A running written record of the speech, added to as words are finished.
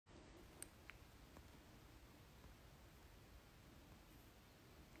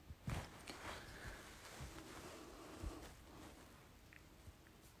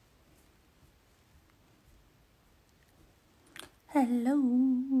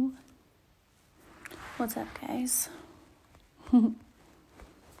Hello. What's up, guys? I'm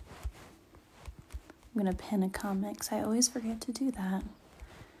gonna pin a comment because I always forget to do that.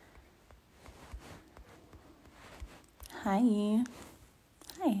 Hi.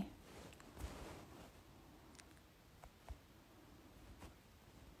 Hi.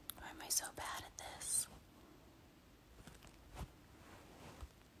 Why am I so bad at this?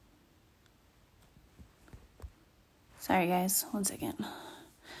 Sorry, guys. 1 second.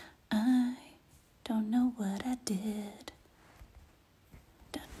 I don't know what I did.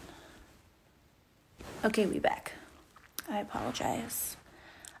 Done. Okay, we back. I apologize.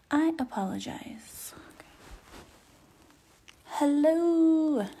 Okay.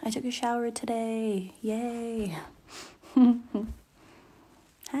 Hello. I took a shower today. Yay.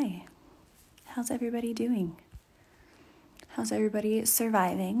 Hi. How's everybody doing? How's everybody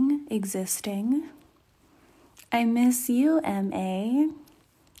surviving, existing? I miss you, M.A.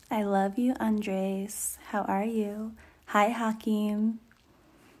 I love you, Andres. How are you? Hi, Hakeem.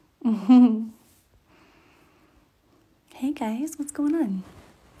 Hey, guys. What's going on?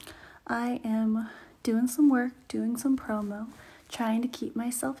 I am doing some work, doing some promo, trying to keep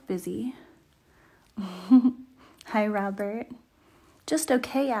myself busy. Hi, Robert. Just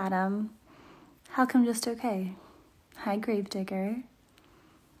okay, Adam. How come just okay? Hi, Gravedigger.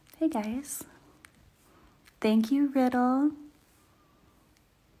 Hey, guys. Thank you, Riddle.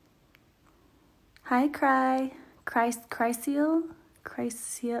 Hi, Chrysiel?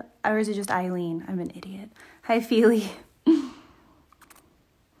 Or is it just Eileen? I'm an idiot. Hi, Feely.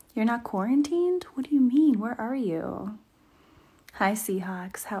 You're not quarantined? What do you mean? Where are you? Hi,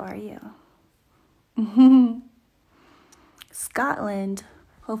 Seahawks. How are you? Scotland.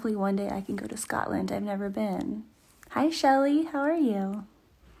 Hopefully one day I can go to Scotland. I've never been. Hi, Shelly. How are you?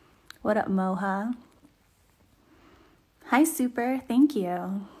 What up, Moha? Hi, Super. Thank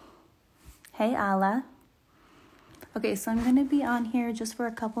you. Hey, Ala. Okay, so I'm going to be on here just for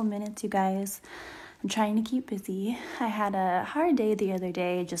a couple minutes, you guys. I'm trying to keep busy. I had a hard day the other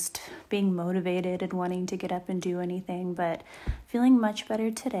day, just being motivated and wanting to get up and do anything, but feeling much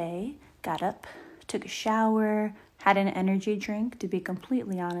better today. Got up, took a shower, had an energy drink. To be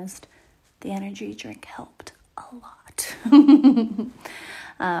completely honest, the energy drink helped a lot.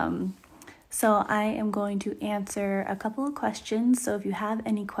 So I am going to answer a couple of questions. So if you have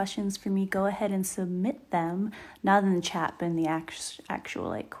any questions for me, go ahead and submit them. Not in the chat, but in the actual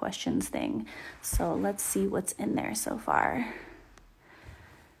like questions thing. So let's see what's in there so far.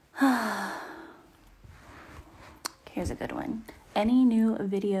 Here's a good one. Any new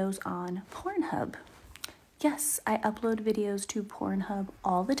videos on Pornhub? Yes, I upload videos to Pornhub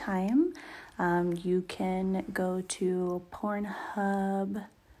all the time. You can go to Pornhub.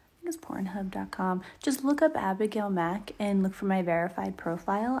 It's Pornhub.com. Just look up Abigail Mack and look for my verified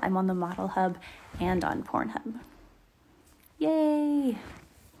profile. I'm on the Model Hub and on Pornhub. Yay!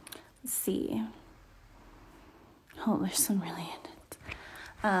 Let's see. Oh, there's some really in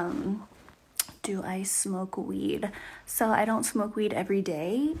it. Do I smoke weed? So I don't smoke weed every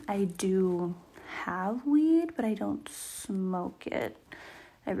day. I do have weed, but I don't smoke it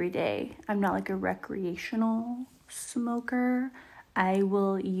every day. I'm not like a recreational smoker. I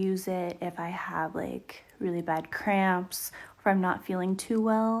will use it if I have like really bad cramps or if I'm not feeling too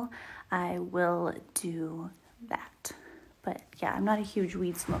well. I will do that. But yeah, I'm not a huge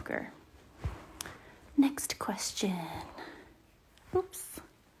weed smoker. Next question. Oops.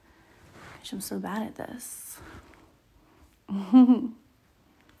 Gosh, I'm so bad at this.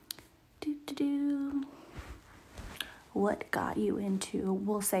 What got you into,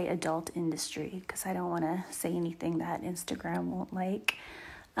 we'll say, adult industry, because I don't want to say anything that Instagram won't like.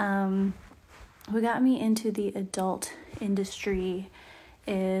 What got me into the adult industry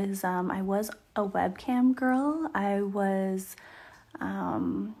is I was a webcam girl. I was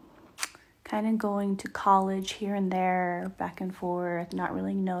kind of going to college here and there, back and forth, not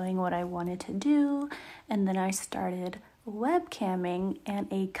really knowing what I wanted to do. And then I started webcamming, and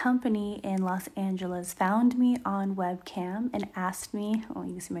a company in Los Angeles found me on webcam and asked me, oh,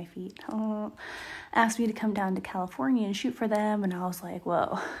 you can see my feet, asked me to come down to California and shoot for them. And I was like,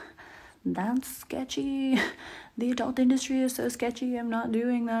 whoa, that's sketchy. The adult industry is so sketchy. I'm not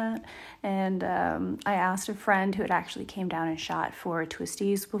doing that. And I asked a friend who had actually came down and shot for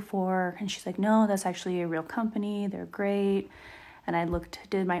Twisties before, and she's like, no, that's actually a real company. They're great. And I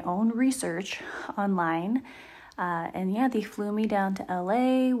did my own research online. And yeah, they flew me down to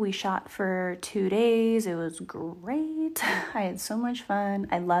LA. We shot for 2 days. It was great. I had so much fun.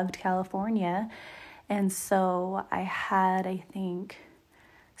 I loved California. And so I had, I think,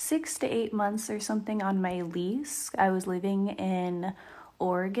 6 to 8 months or something on my lease. I was living in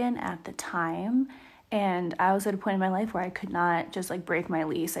Oregon at the time, and I was at a point in my life where I could not just like break my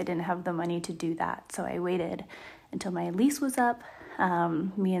lease. I didn't have the money to do that. So I waited until my lease was up.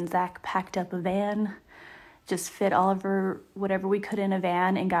 Me and Zach packed up a van, just fit all of whatever we could in a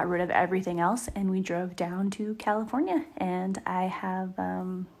van and got rid of everything else. And we drove down to California, and I have,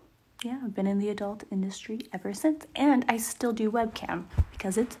 been in the adult industry ever since. And I still do webcam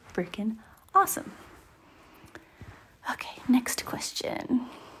because it's freaking awesome. Okay, next question.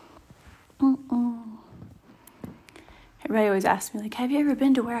 Everybody always asks me, like, have you ever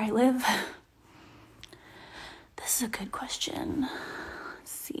been to where I live? This is a good question.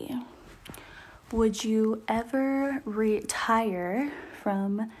 Let's see. Would you ever retire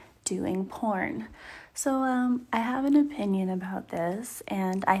from doing porn? So I have an opinion about this,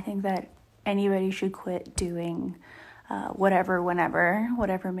 and I think that anybody should quit doing whatever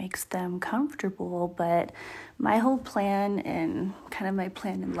makes them comfortable. But my whole plan and kind of my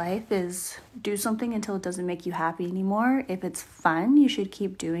plan in life is do something until it doesn't make you happy anymore. If it's fun, you should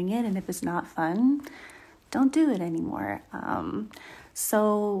keep doing it. And if it's not fun, don't do it anymore.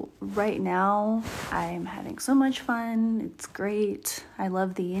 So right now I'm having so much fun. It's great. I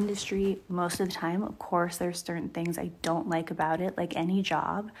love the industry most of the time. Of course, there's certain things I don't like about it, like any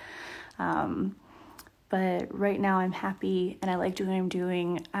job. But right now I'm happy and I like doing what I'm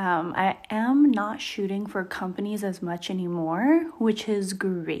doing. I am not shooting for companies as much anymore, which is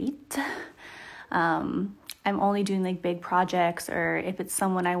great. I'm only doing like big projects, or if it's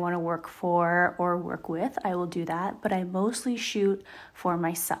someone I want to work for or work with, I will do that. But I mostly shoot for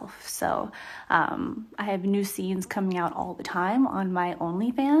myself. So I have new scenes coming out all the time on my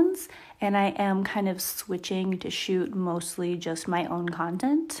OnlyFans, and I am kind of switching to shoot mostly just my own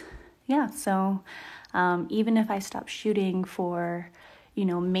content. Yeah, so even if I stop shooting for,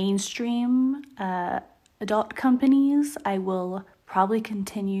 mainstream adult companies, I will probably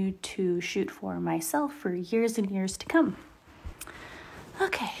continue to shoot for myself for years and years to come.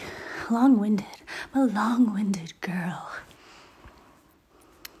 Okay, long-winded. I'm a long-winded girl.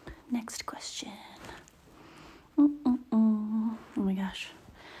 Next question. Oh my gosh,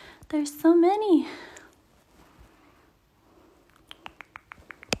 there's so many.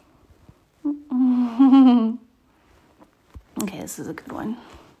 Okay, this is a good one.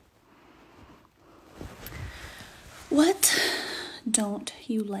 What don't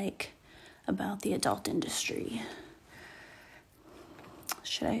you like about the adult industry?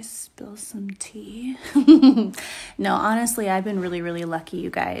 Should I spill some tea? No, honestly, I've been really, really lucky,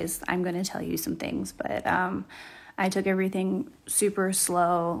 you guys. I'm going to tell you some things, but I took everything super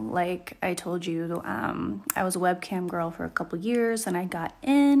slow. Like I told you, I was a webcam girl for a couple years, and I got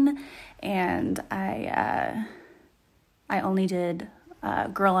in, and I only did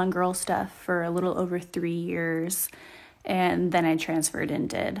girl-on-girl stuff for a little over 3 years. And then I transferred and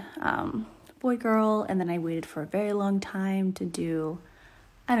did boy-girl, and then I waited for a very long time to do,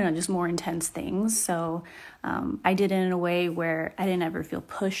 just more intense things. So I did it in a way where I didn't ever feel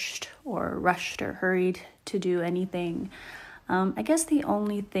pushed or rushed or hurried to do anything. I guess the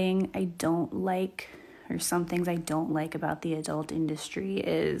only thing I don't like, or some things I don't like about the adult industry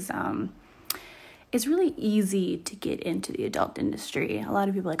is it's really easy to get into the adult industry. A lot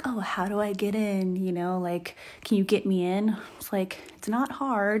of people are like, oh, how do I get in? Can you get me in? It's like, it's not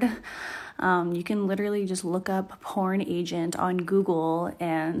hard. You can literally just look up porn agent on Google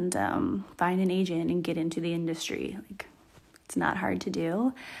and find an agent and get into the industry. Like, it's not hard to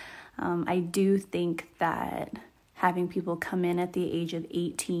do. I do think that having people come in at the age of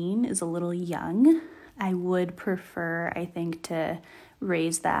 18 is a little young. I would prefer, I think, to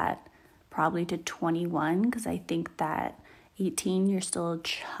raise that probably to 21, because I think that 18, you're still a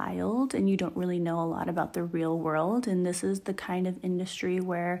child and you don't really know a lot about the real world. And this is the kind of industry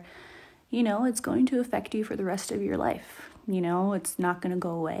where, it's going to affect you for the rest of your life. It's not going to go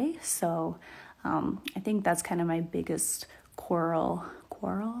away. So I think that's kind of my biggest quarrel,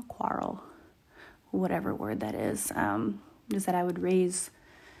 whatever word that is that I would raise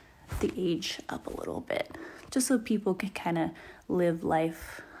the age up a little bit, just so people can kind of live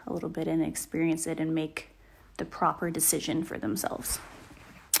life a little bit and experience it and make the proper decision for themselves.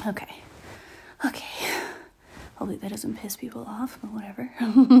 Okay. Hopefully that doesn't piss people off, but whatever.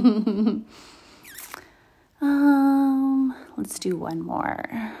 Let's do one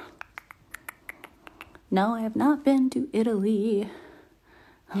more. No, I have not been to Italy.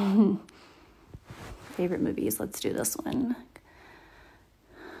 Favorite movies. Let's do this one.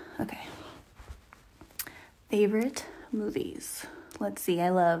 Okay. Favorite movies. Let's see. I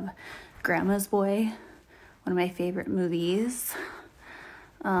love Grandma's Boy, one of my favorite movies.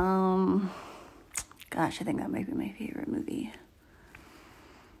 Gosh, I think that might be my favorite movie.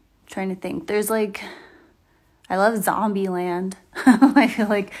 Trying to think. There's like, I love Zombieland. I feel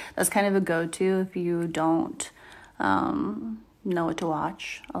like that's kind of a go-to if you don't know what to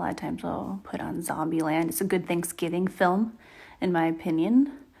watch. A lot of times I'll put on Zombieland. It's a good Thanksgiving film, in my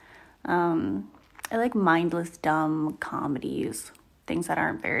opinion. I like mindless, dumb comedies, things that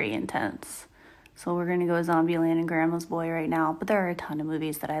aren't very intense. So we're going to go Zombieland and Grandma's Boy right now. But there are a ton of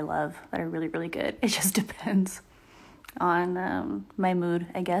movies that I love that are really, really good. It just depends on my mood,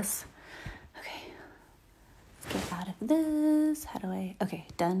 I guess. Okay. Let's get out of this. How do I... Okay,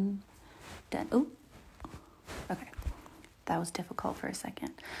 done. Oh. Okay. That was difficult for a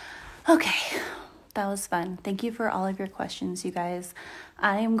second. Okay. That was fun. Thank you for all of your questions, you guys.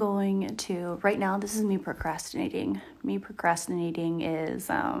 I am going to... Right now, this is me procrastinating. Me procrastinating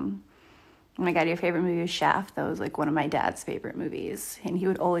is... Oh my God, your favorite movie was Shaft. That was like one of my dad's favorite movies. And he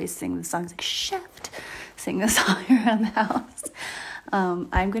would always sing the songs like Shaft, sing the song around the house.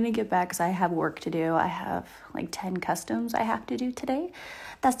 I'm going to get back because I have work to do. I have like 10 customs I have to do today.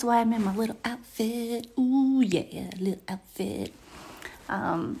 That's why I'm in my little outfit. Ooh, yeah, little outfit.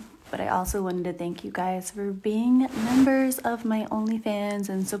 But I also wanted to thank you guys for being members of my OnlyFans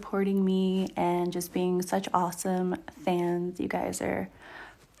and supporting me and just being such awesome fans. You guys are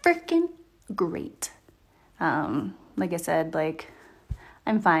freaking great. Like I said, like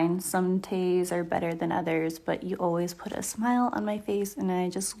I'm fine. Some days are better than others, but you always put a smile on my face, and I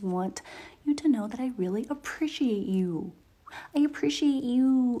just want you to know that I really appreciate you. I appreciate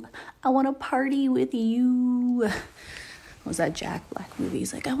you. I want to party with you. What was that Jack Black movie?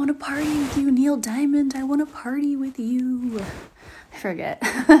 He's like, I want to party with you, Neil Diamond. I want to party with you. I forget.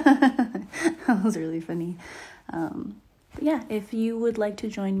 That was really funny. But yeah, if you would like to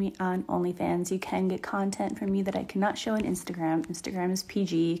join me on OnlyFans, you can get content from me that I cannot show on Instagram. Instagram is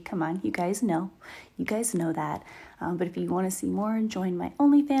PG. Come on, you guys know. You guys know that. But if you want to see more, join my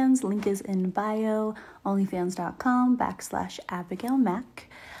OnlyFans. Link is in bio, onlyfans.com/Abigail Mac.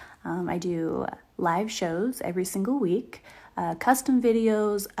 I do live shows every single week, custom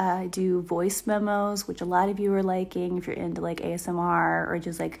videos. I do voice memos, which a lot of you are liking if you're into like ASMR or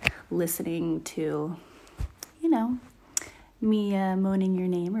just like listening to, you know, me moaning your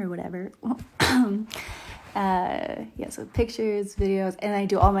name or whatever. Yeah, so pictures, videos, and I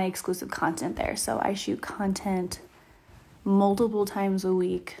do all my exclusive content there. So I shoot content multiple times a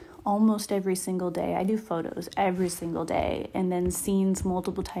week, almost every single day. I do photos every single day, and then scenes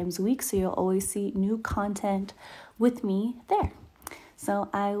multiple times a week. So you'll always see new content with me there. So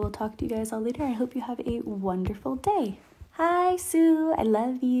I will talk to you guys all later. I hope you have a wonderful day. Hi, Sue. I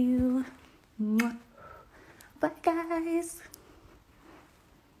love you. Mwah. Bye, guys.